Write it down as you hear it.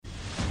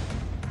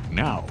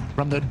Now,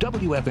 from the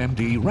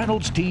WFMD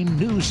Reynolds Team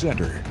News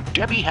Center,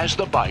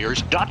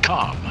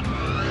 DebbieHasTheBuyers.com.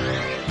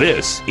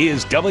 This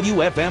is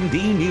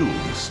WFMD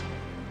News.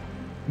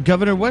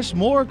 Governor Wes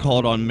Moore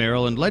called on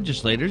Maryland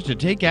legislators to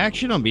take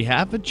action on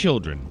behalf of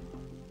children.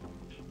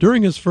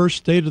 During his first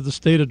State of the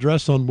State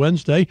address on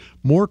Wednesday,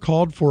 Moore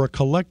called for a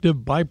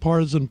collective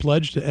bipartisan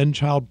pledge to end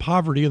child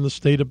poverty in the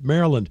state of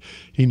Maryland.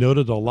 He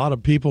noted a lot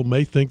of people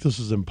may think this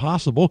is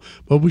impossible,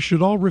 but we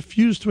should all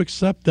refuse to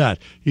accept that.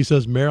 He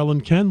says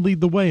Maryland can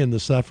lead the way in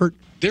this effort.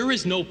 There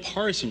is no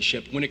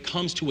partisanship when it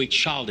comes to a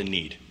child in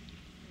need.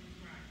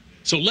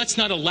 So let's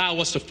not allow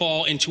us to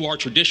fall into our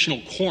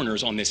traditional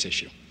corners on this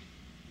issue.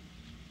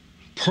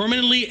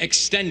 Permanently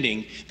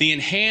extending the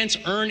enhanced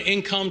earned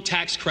income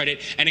tax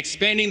credit and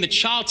expanding the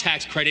child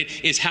tax credit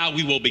is how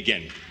we will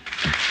begin.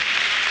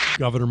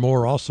 Governor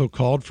Moore also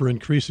called for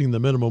increasing the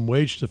minimum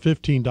wage to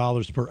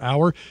 $15 per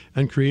hour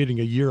and creating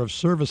a year of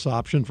service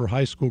option for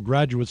high school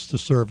graduates to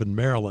serve in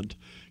Maryland.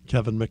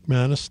 Kevin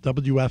McManus,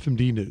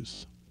 WFMD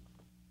News.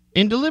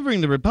 In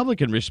delivering the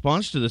Republican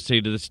response to the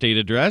State of the State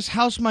address,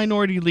 House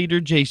Minority Leader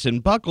Jason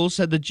Buckles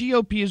said the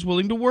GOP is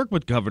willing to work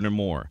with Governor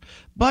Moore.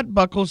 But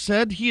Buckles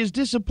said he is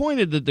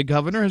disappointed that the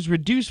governor has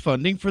reduced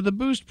funding for the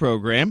Boost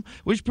program,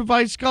 which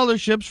provides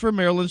scholarships for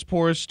Maryland's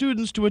poorest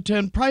students to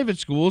attend private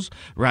schools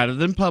rather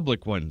than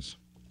public ones.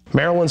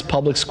 Maryland's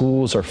public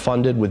schools are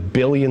funded with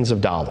billions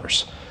of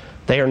dollars.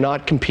 They are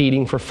not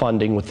competing for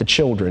funding with the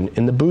children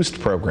in the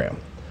Boost program.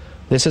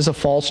 This is a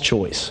false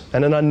choice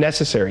and an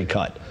unnecessary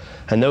cut,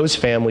 and those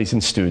families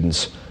and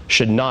students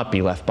should not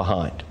be left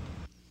behind.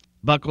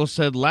 Buckles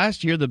said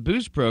last year the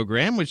Boost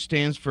program, which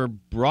stands for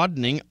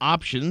Broadening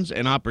Options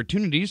and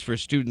Opportunities for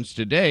Students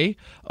Today,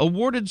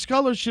 awarded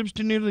scholarships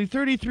to nearly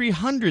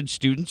 3,300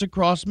 students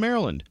across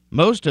Maryland,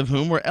 most of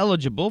whom were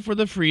eligible for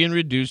the free and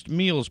reduced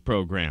meals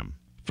program.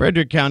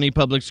 Frederick County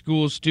Public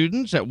Schools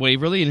students at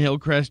Waverly and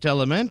Hillcrest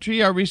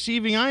Elementary are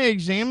receiving eye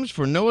exams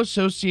for no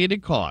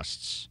associated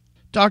costs.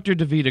 Dr.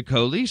 Davida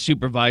Coley,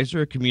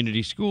 supervisor of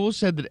community schools,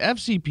 said that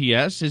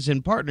FCPS is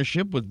in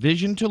partnership with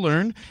Vision to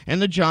Learn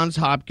and the Johns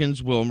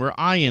Hopkins Wilmer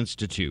Eye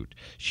Institute.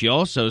 She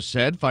also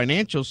said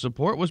financial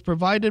support was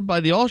provided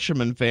by the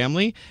Alsherman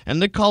family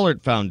and the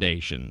Collert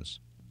Foundations.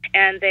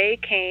 And they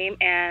came,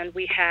 and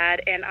we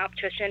had an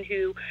optician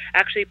who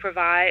actually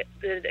provided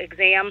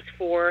exams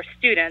for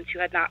students who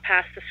had not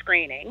passed the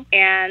screening.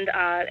 And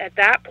at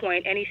that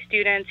point, any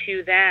students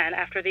who then,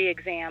 after the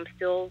exam,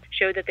 still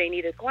showed that they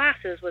needed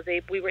glasses,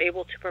 we were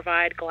able to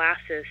provide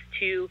glasses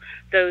to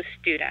those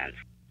students.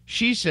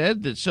 She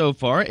said that so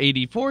far,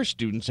 84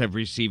 students have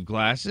received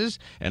glasses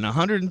and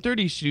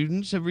 130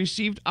 students have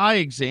received eye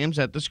exams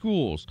at the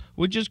schools,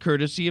 which is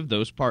courtesy of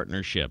those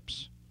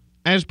partnerships.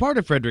 As part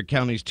of Frederick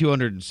County's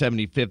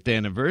 275th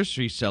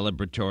anniversary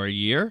celebratory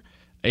year,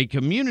 a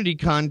community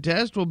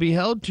contest will be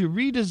held to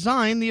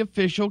redesign the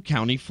official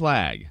county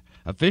flag.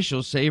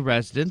 Officials say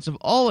residents of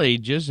all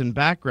ages and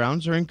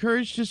backgrounds are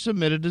encouraged to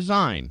submit a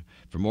design.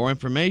 For more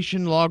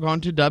information, log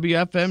on to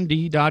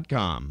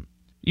WFMD.com.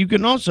 You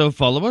can also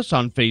follow us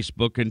on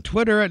Facebook and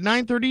Twitter at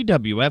 930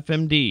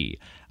 WFMD.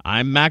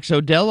 I'm Max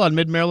Odell on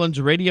Mid-Maryland's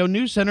Radio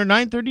News Center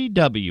 930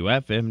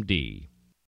 WFMD.